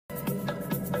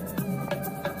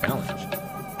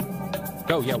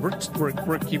Oh yeah, we're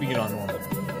keeping it on normal.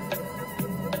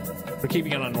 We're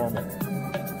keeping it on normal.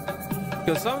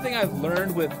 Because something I've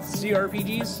learned with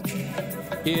CRPGs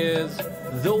is,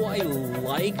 though I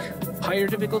like higher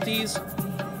difficulties,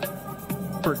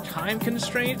 for time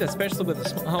constraints, especially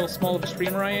with how small of a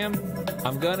streamer I am,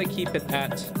 I'm gonna keep it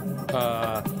at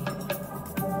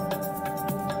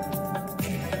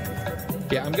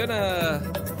yeah, I'm gonna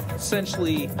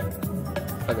essentially.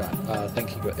 Oh god,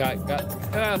 thank you.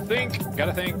 Gotta think.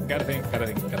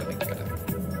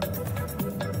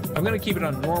 I'm gonna keep it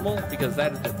on normal because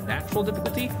that is the natural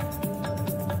difficulty.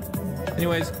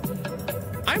 Anyways,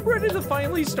 I'm ready to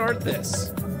finally start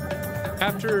this.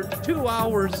 After 2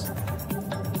 hours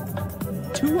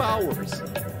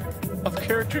of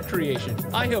character creation,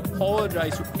 I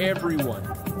apologize to everyone.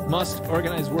 Must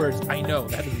organize words. I know,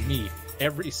 that is me.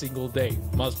 Every single day,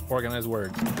 must organize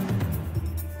words.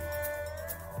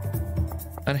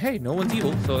 And hey, no one's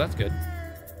evil, so that's good.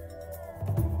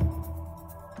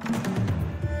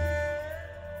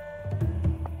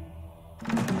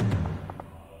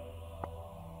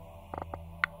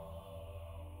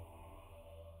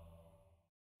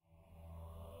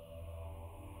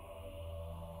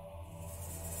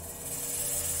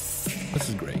 This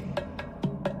is great.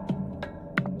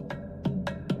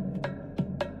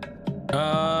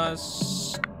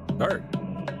 Start.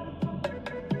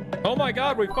 Oh my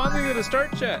god, we finally did a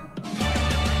start chat.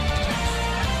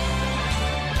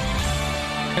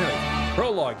 Anyway,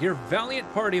 prologue. Your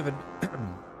valiant party of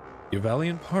your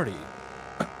valiant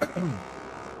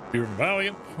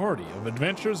party of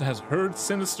adventurers has heard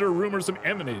sinister rumors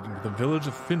emanating to the village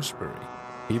of Finchbury.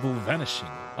 People vanishing,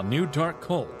 a new dark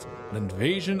cult, an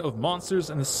invasion of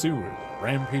monsters in the sewers,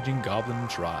 rampaging goblin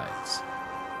tribes.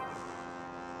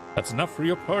 That's enough for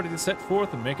your party to set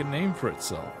forth and make a name for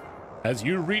itself. As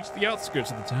you reach the outskirts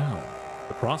of the town,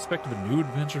 the prospect of a new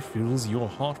adventure fills your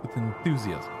heart with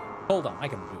enthusiasm. Hold on, I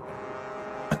can do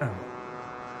it.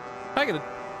 I get a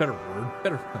better word.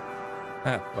 Better.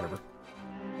 Whatever.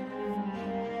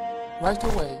 Right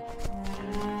away.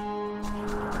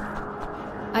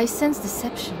 I sense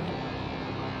deception.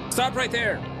 Stop right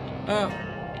there.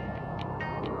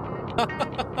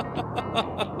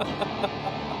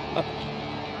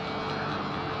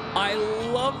 I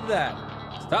love that.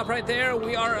 Stop right there.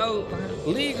 We are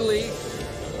legally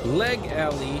leg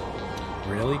alley.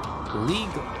 Really?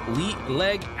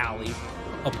 Leg alley.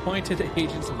 Appointed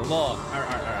agents of the law. All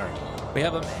right. We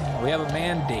have a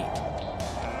mandate.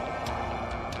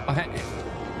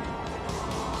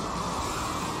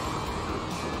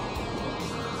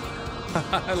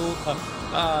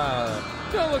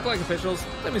 Don't look like officials.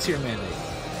 Let me see your mandate.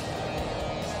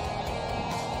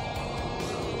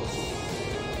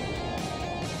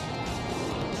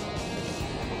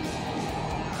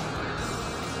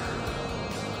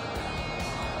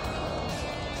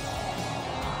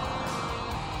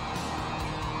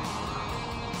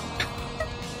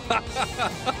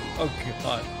 Oh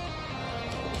god.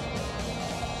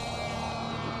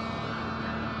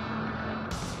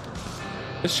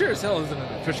 It sure as hell isn't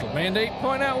an official mandate.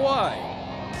 Point out why.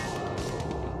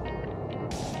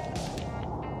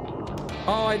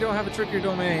 Oh, I don't have a trickier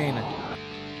domain.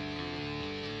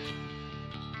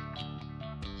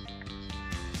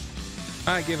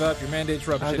 I give up. Your mandate's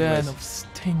rubbish. Again of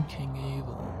stinking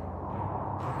evil.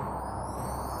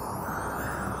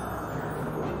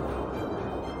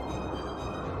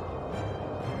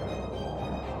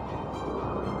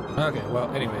 Okay, well,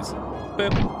 anyways.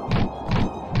 Boop.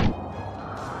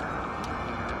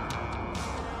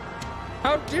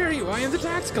 How dare you? I am the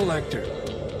tax collector.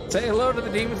 Say hello to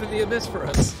the demons of the abyss for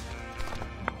us.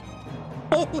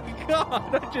 Holy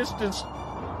god,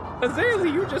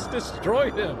 Azalea, you just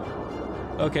destroyed him.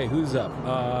 Okay, who's up?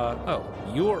 Oh,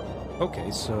 you're... Okay,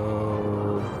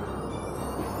 so...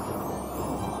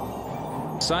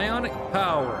 Psionic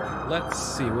power. Let's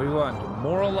see, what do you want?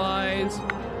 Demoralize...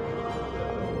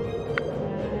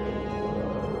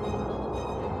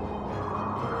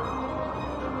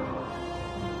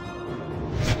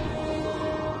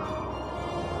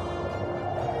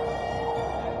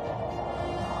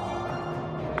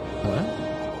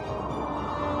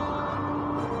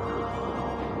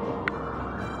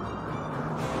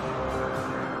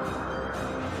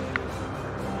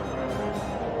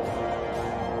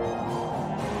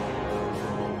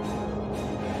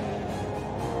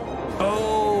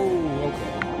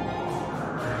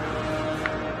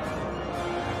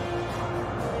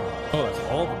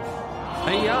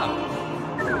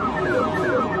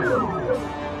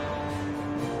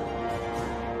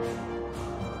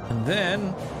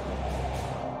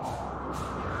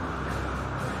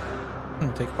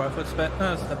 Take 5 foot step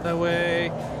that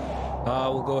way.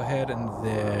 We'll go ahead and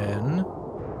then...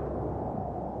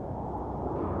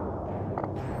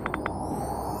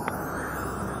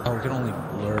 Oh, we can only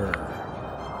blur.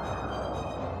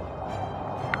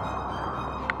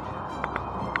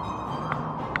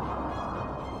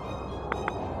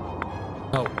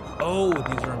 Oh,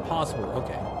 these are impossible.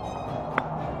 Okay.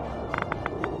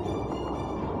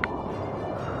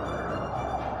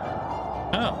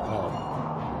 Oh, well.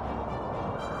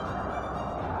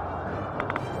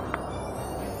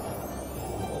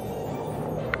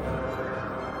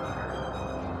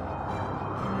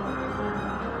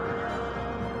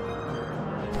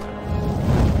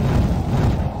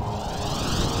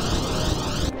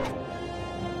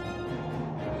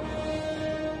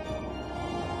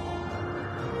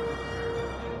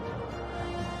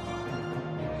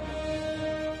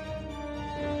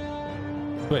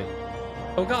 Wait.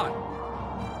 Oh God.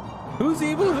 Who's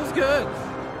evil? Who's good?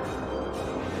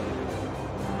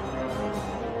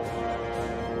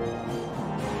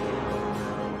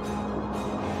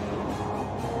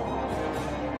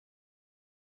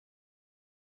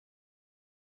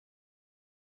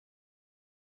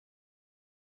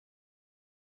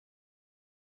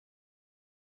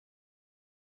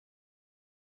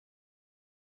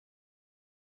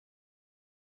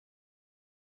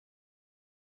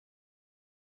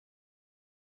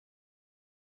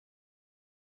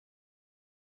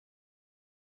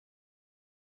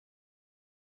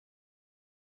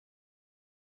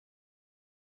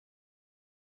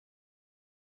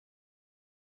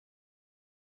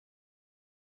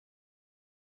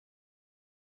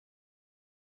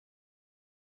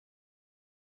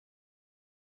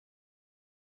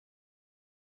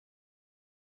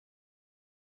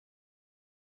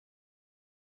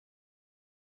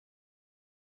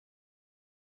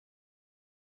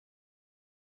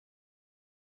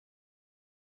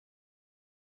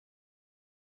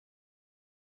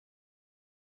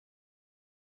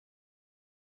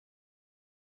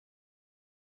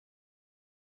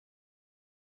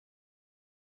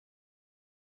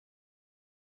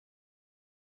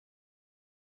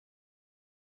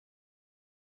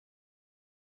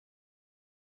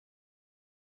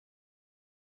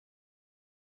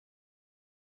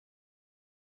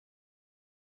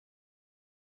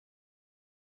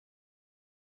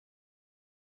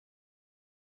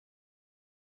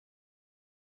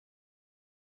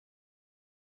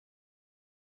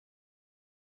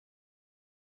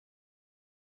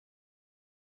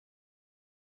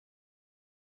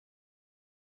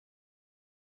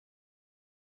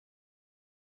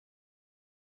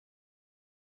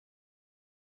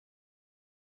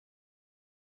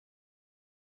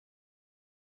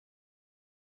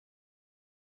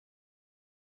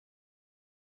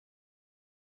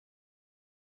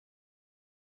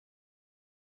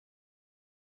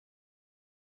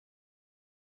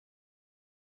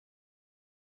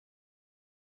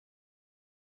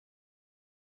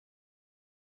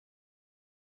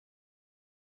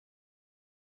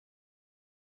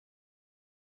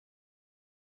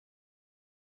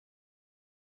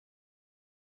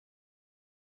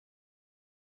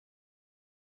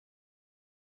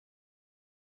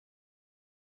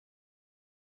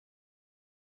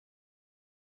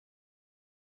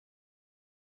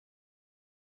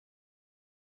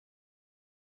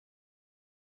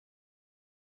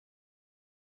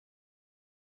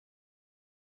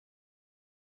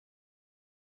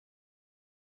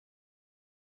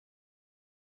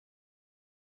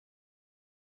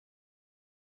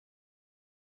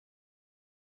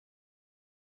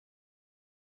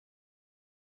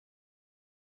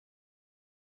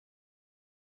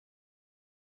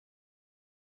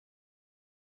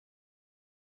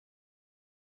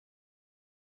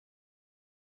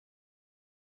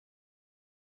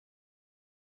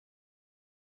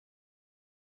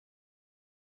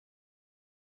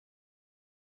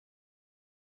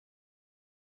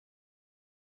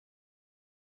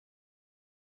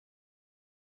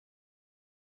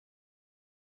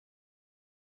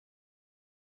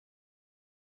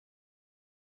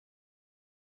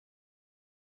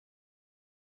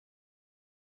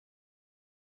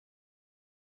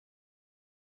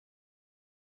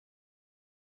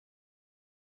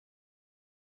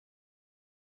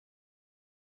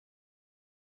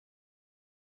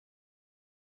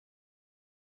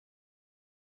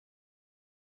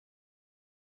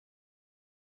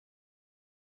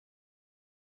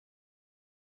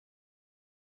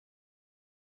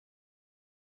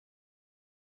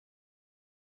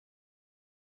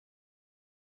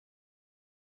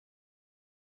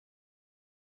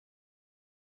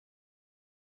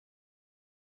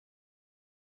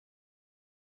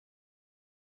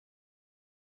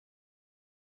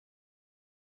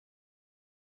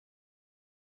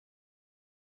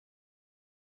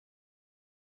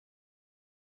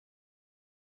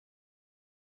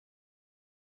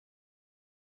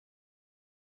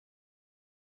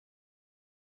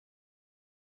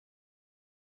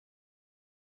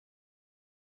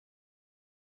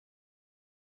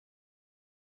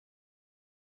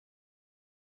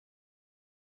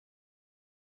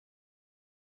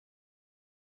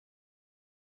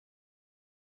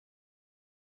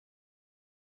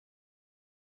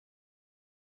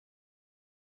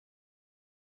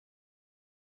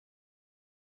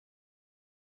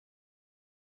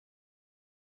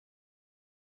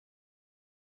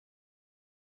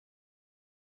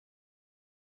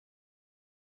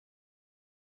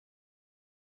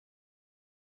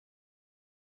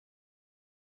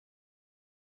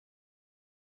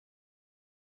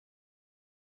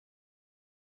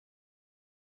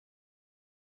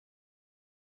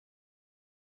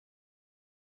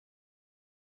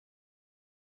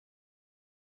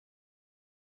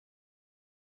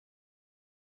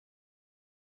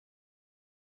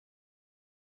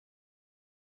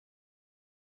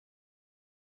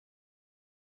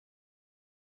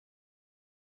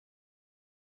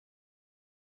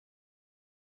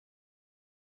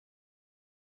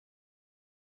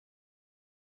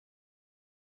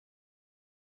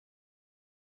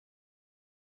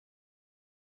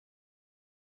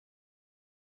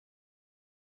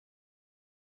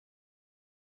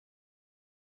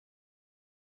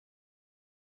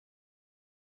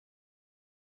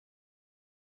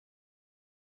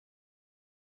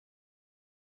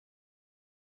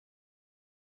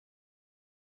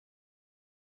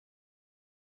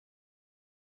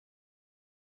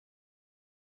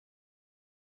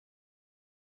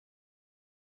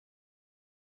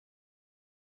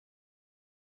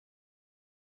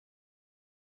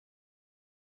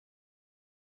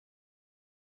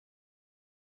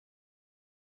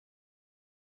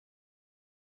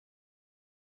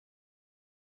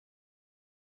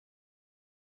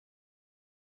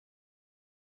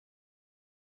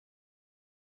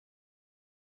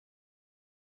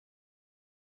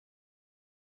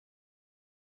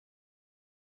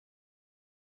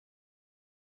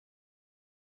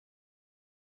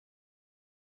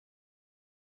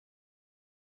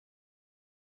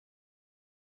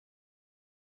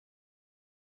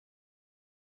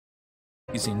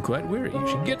 You seem quite weary. You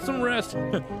should get some rest.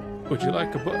 Would you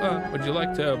like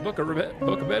to book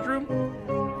a bedroom?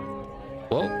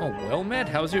 Well met.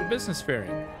 How's your business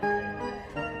faring?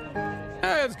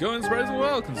 It's going surprisingly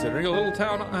well, considering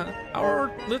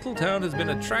our little town has been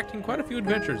attracting quite a few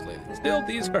adventurers lately. Still,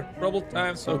 these are troubled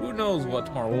times, so who knows what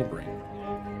tomorrow will bring.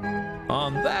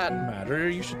 On that matter,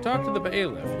 you should talk to the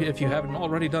bailiff if you haven't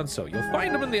already done so. You'll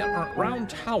find him in the round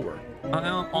tower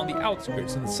on the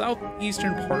outskirts in the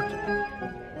southeastern part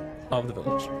of the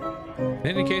village. In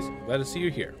any case, glad to see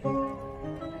you here.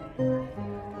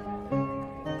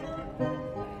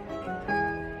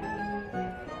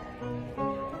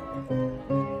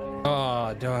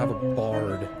 I don't have a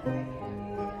bard.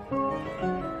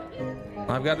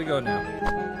 I've got to go now.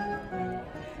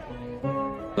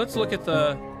 Let's look at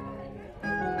the...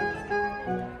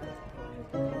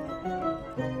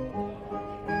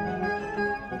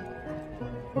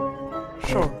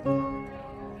 Sure.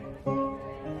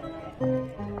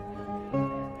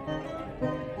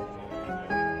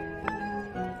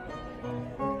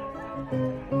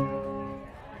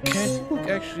 Can't look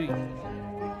actually...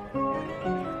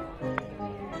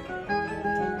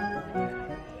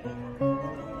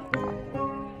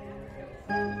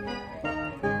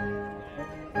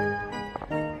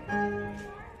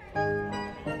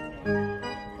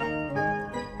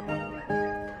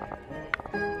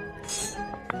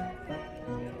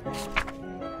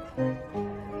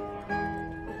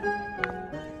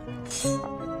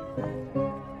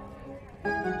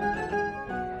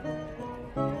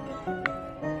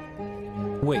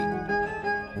 Wait,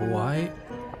 why?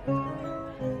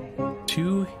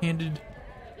 Two-handed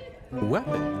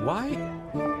weapon, why?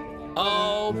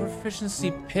 Oh,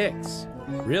 proficiency picks.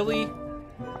 Really?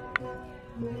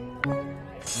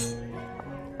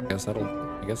 I guess.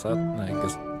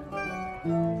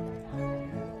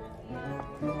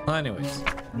 Anyways.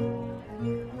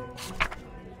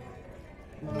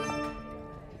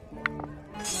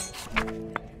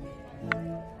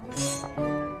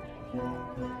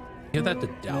 Give that to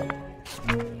Doubt.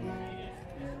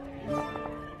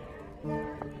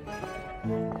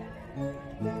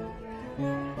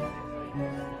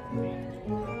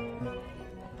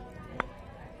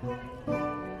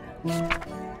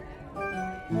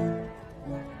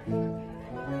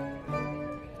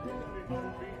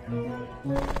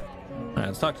 Alright,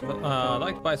 let's talk to I'd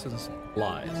like to buy some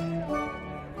supplies.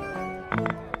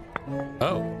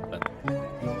 Oh.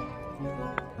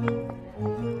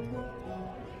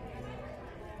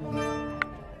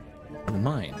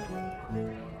 Mine.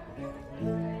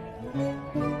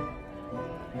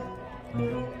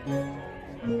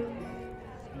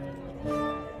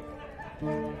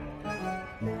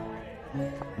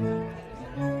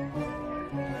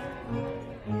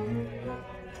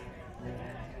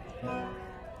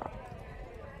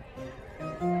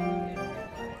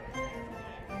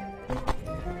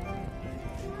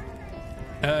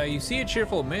 You see a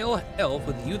cheerful male elf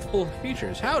with youthful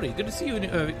features. Howdy, good to see you.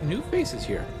 New faces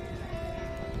here.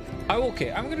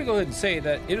 Okay, I'm gonna go ahead and say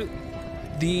that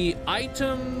the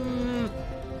items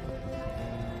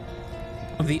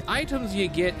you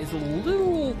get is a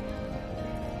little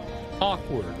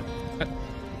awkward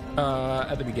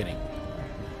at the beginning.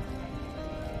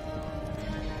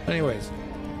 Anyways,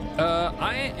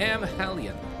 I am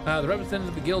Hallion, the representative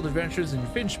of the Guild Adventures in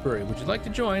Finchbury. Would you like to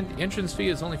join? The entrance fee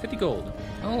is only 50 gold.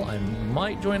 Well, I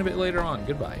might join a bit later on.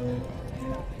 Goodbye.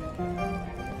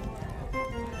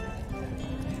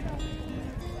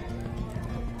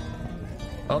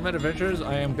 Element Adventures,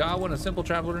 I am Gawain, a simple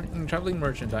traveling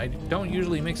merchant. I don't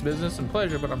usually mix business and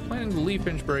pleasure, but I'm planning to leave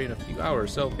Finchbury in a few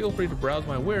hours, so feel free to browse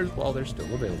my wares while they're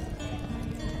still available.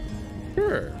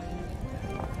 Sure.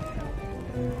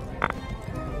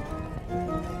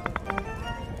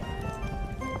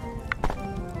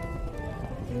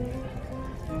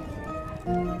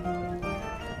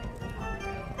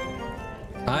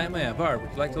 I am a bard.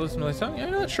 Would you like to listen to my song? Yeah,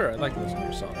 I'm not sure. I'd like to listen to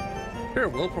your song. Sure,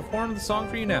 we'll perform the song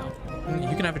for you now.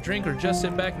 You can have a drink or just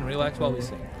sit back and relax while we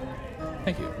sing.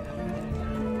 Thank you.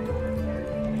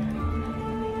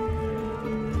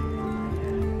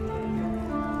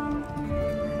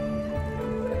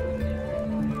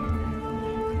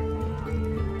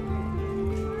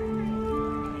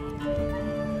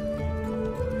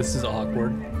 This is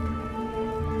awkward.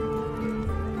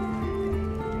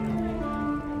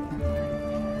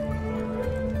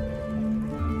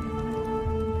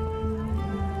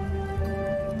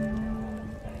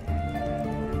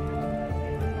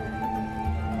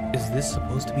 Is this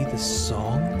supposed to be the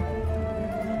song?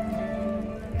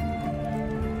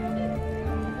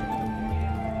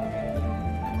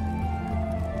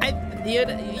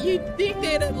 You'd think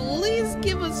they'd at least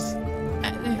give us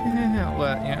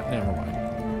Well, yeah, never mind.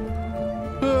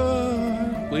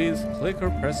 Please click or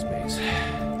press space.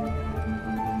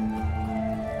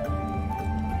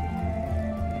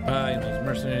 Those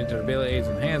mercenaries to Bailey aids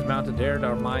and hands mounted dared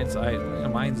our mind's eye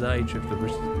trip the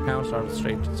counts are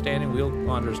straight standing wheel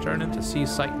wanderers turn into sea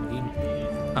sight and beam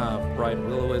bright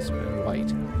will-o-wisp and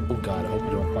white. Oh god, I hope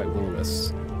you don't fight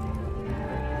will-o-wisps.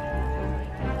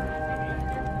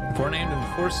 Forenamed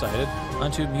and foresighted,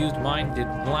 unto amused mind did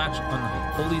latch on the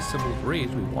holy symbol's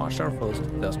rays, we washed our foes to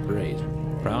dust parades.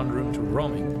 Round room to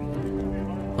roaming,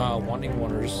 wanting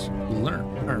wonders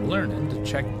learning to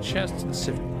check chests and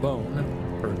sift bone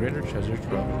for a greater treasure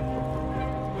trove.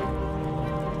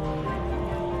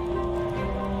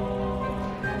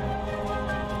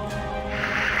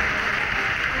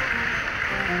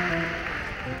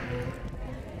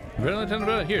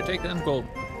 Here, take the end gold.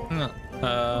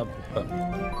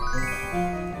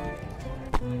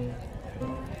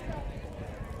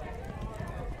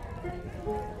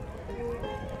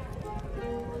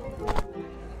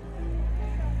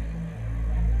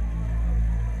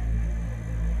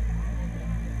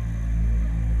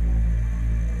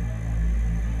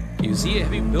 You see a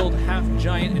heavy build half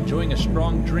giant enjoying a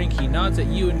strong drink. He nods at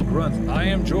you and grunts, I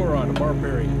am Joron, a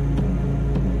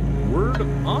barbarian. Word of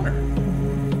honor.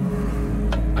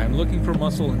 I am looking for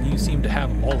muscle and you seem to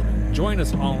have all of it. Join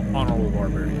us, honorable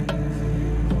barbarian.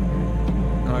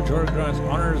 Jorah grunts,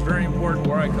 honor is very important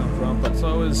where I come from, but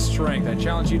so is strength. I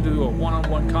challenge you to a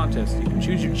one-on-one contest. You can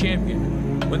choose your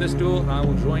champion. Win this duel and I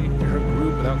will join your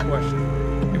group without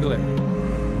question. Maybe later.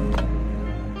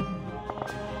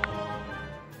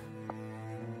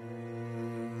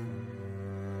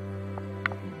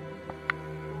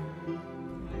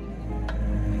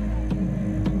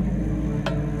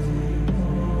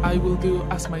 I will do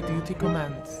as my duty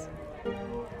commands.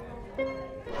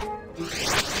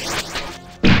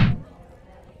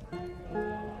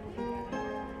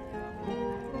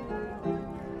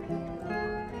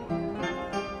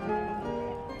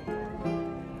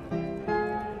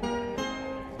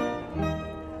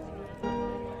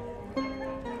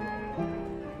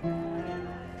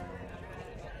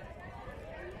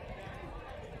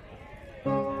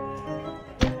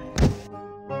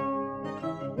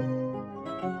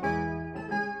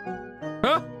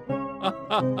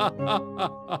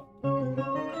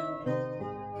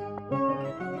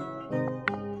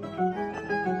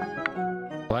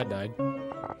 I died.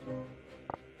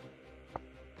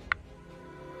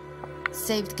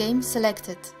 Saved game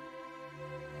selected.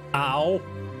 Ow.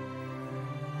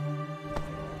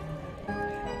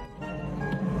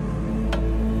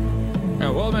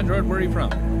 Now, well, Android, where are you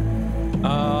from?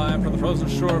 I'm from the frozen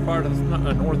shore part of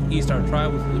the northeast. Our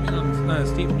tribe was living on a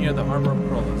steep near the harbor of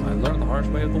Corollas. I learned the harsh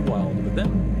way of the wild, but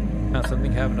then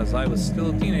something happened as I was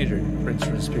still a teenager, Prince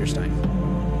Spearstein.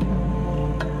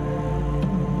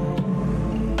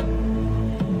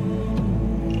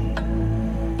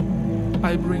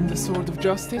 I bring the sword of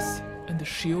justice and the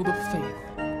shield of faith.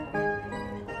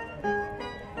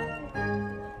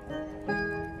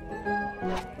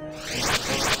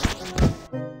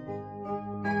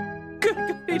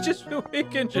 He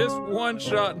can just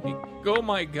one-shot me. Oh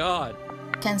my god.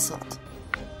 Cancelled.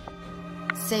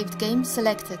 Saved game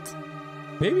selected.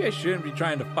 Maybe I shouldn't be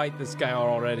trying to fight this guy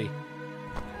already.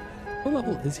 What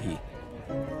level is he?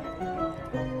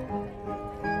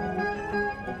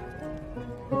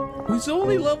 He's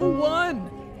only level 1!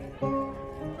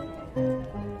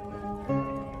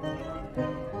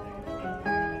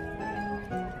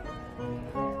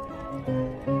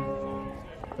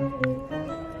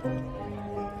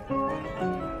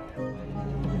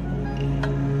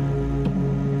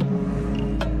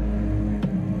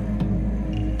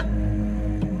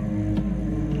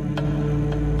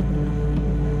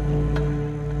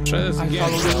 Try this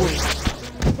again.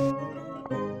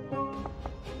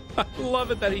 I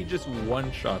love it that he just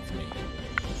one-shots me.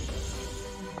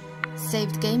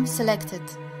 Saved game selected.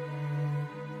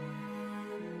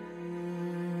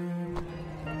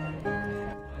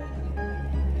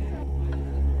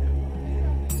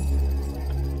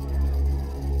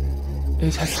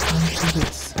 It has come to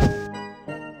this.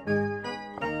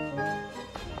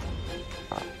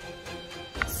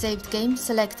 Saved game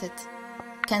selected.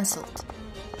 Cancelled.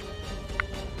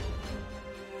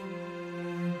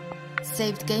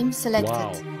 Saved game selected.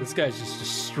 Wow, this guy's just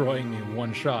destroying me in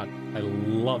one shot. I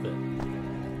love it.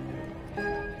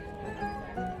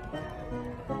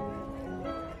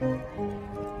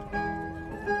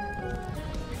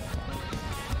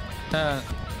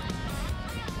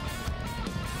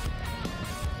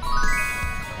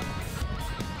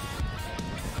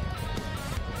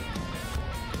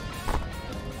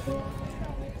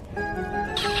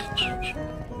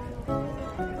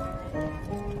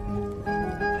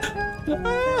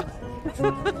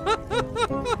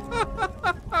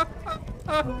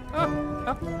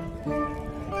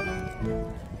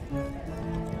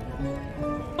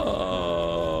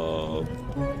 Oh.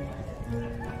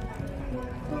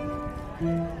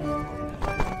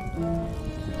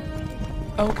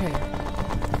 Okay.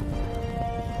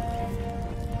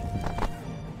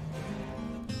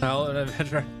 Now an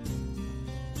adventure.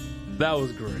 That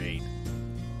was great.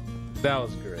 That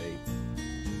was great.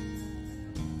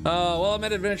 Well, I'm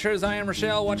at Adventures. I am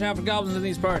Rochelle. Watch out for goblins in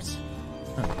these parts.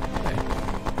 Okay.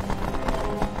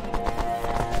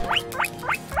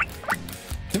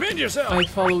 Defend yourself! I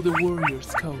follow the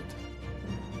warrior's code.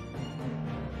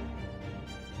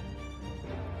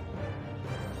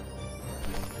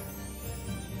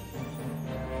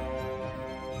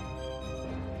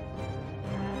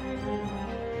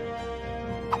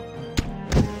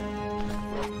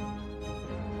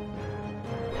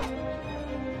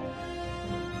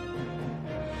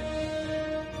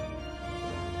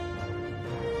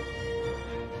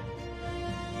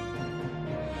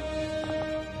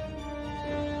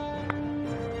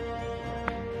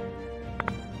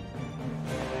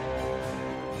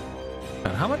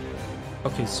 And how much?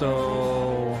 Okay,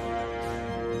 so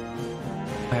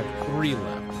I have 3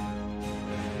 left.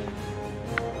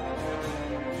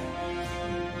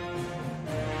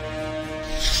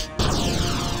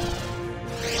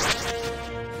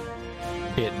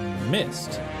 It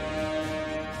missed.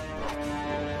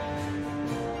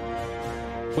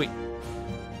 Wait.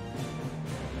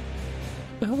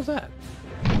 What the hell was that?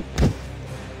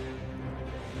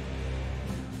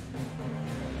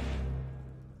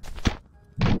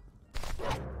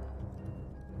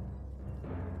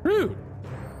 Rude.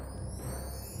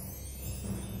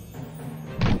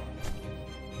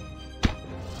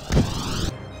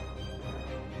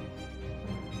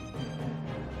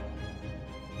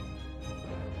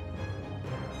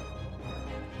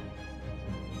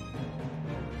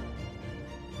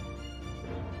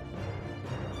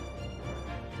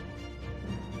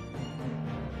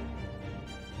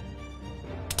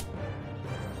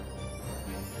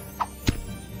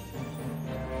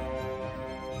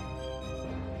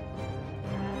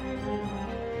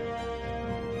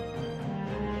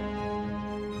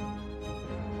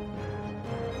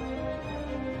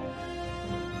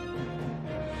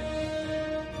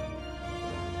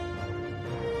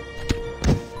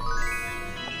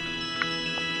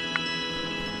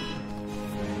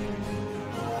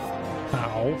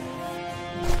 Ow.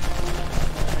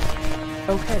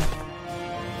 Okay.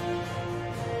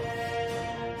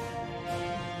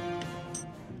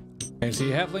 I see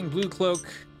halfling blue cloak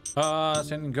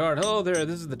standing guard. Hello there,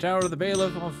 this is the Tower of the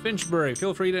Bailiff of Finchbury.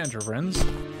 Feel free to enter, friends.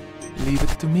 Leave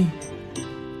it to me.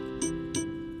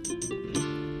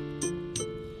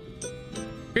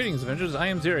 Greetings, adventurers. I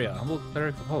am Ziria, humble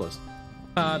cleric of Hollis.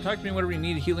 Talk to me whenever you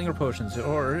need healing or potions,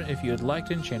 or if you'd like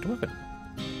to enchant a weapon.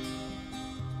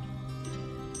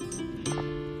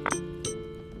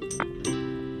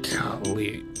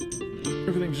 Golly.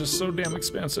 Everything's just so damn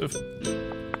expensive.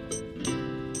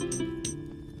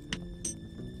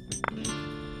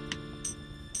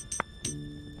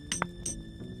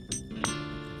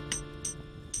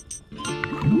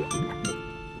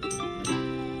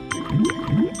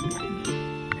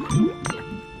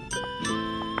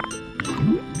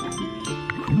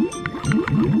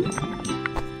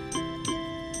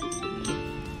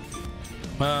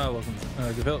 Welcome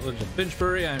to the village of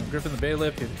Finchbury. I'm Griffin the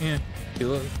Bailiff. If you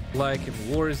look like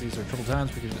wars, these are troubled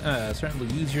times. We could certainly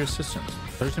use your assistance.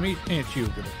 Pleasure to meet you,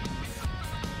 Griffin.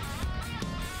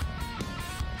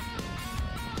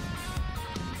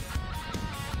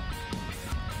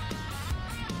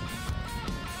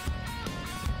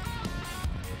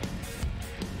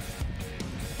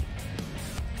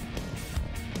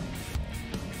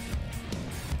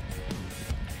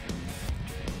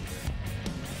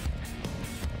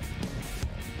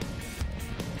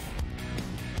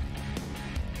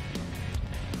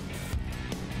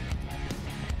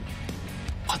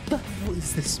 What the hell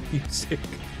is this music?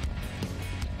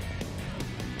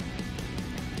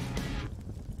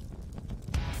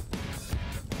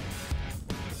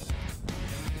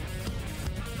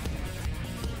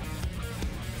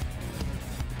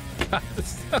 God,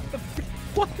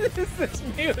 what is this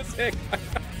music?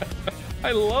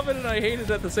 I love it and I hate it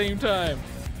at the same time.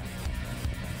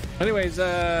 Anyways,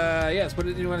 yes, what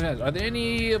did you want to ask? Are there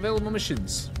any available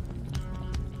missions?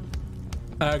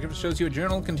 Griffin shows you a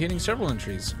journal containing several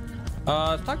entries.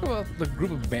 Let's talk about the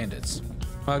group of bandits.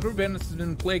 A group of bandits has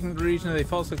been plaguing the region and they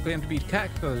falsely claim to be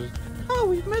cactuses. Oh,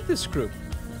 we've met this group.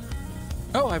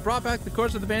 Oh, I brought back the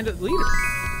corpse of the bandit leader.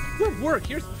 Good work.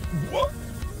 Here's... What?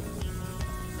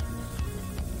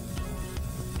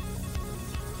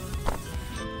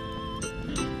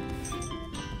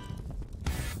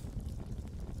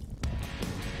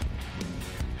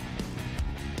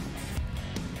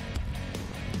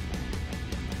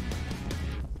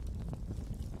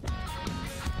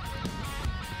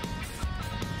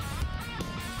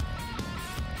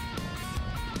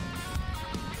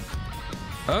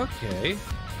 Okay.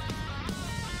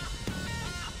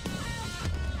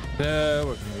 So,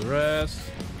 we're gonna rest.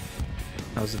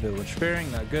 How's the village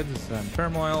faring? Not good. This is in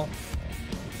turmoil.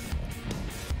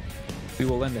 We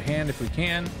will lend a hand if we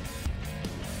can.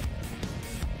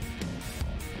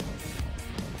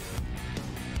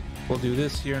 We'll do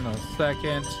this here in a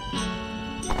second.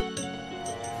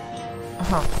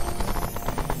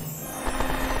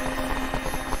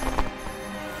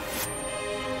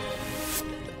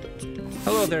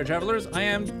 Hello there, travelers. I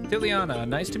am Diliana.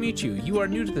 Nice to meet you. You are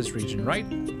new to this region, right?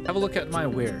 Have a look at my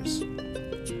wares.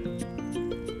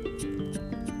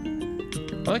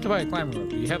 I'd like to buy a climbing rope.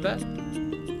 Do you have that?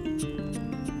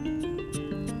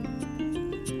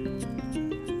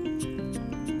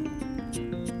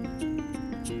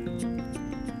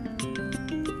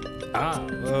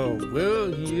 Will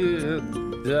you?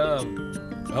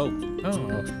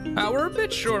 We're a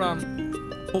bit short on.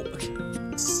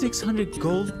 600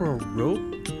 gold for a rope?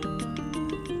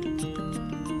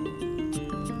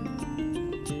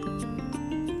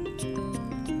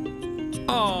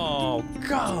 Oh,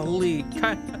 golly.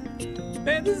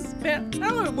 Man,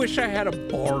 now I wish I had a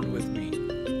bard with me.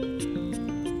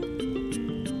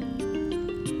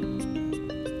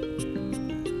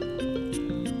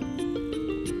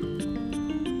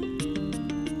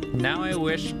 Now I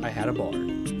wish I had a bard.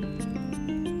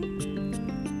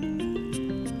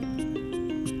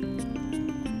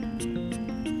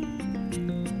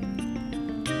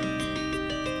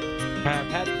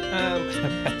 I've had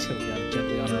Diliana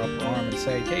gently on her upper arm and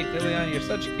say, "Hey, Diliana, you're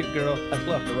such a cute girl. I'd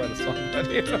love to write a song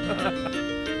about you."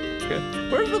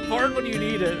 Where's the bard when you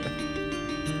need it?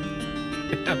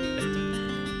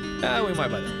 We might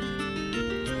buy that.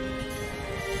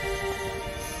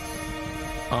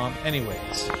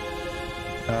 Anyways.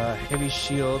 Heavy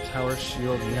shield, tower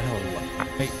shield, you know what?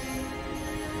 Hey.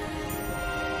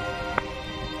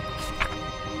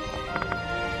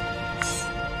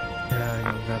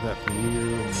 I'll grab that for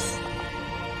you.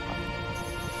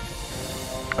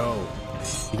 Oh,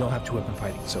 you don't have two weapon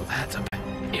fighting, so that's a bad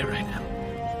idea right now.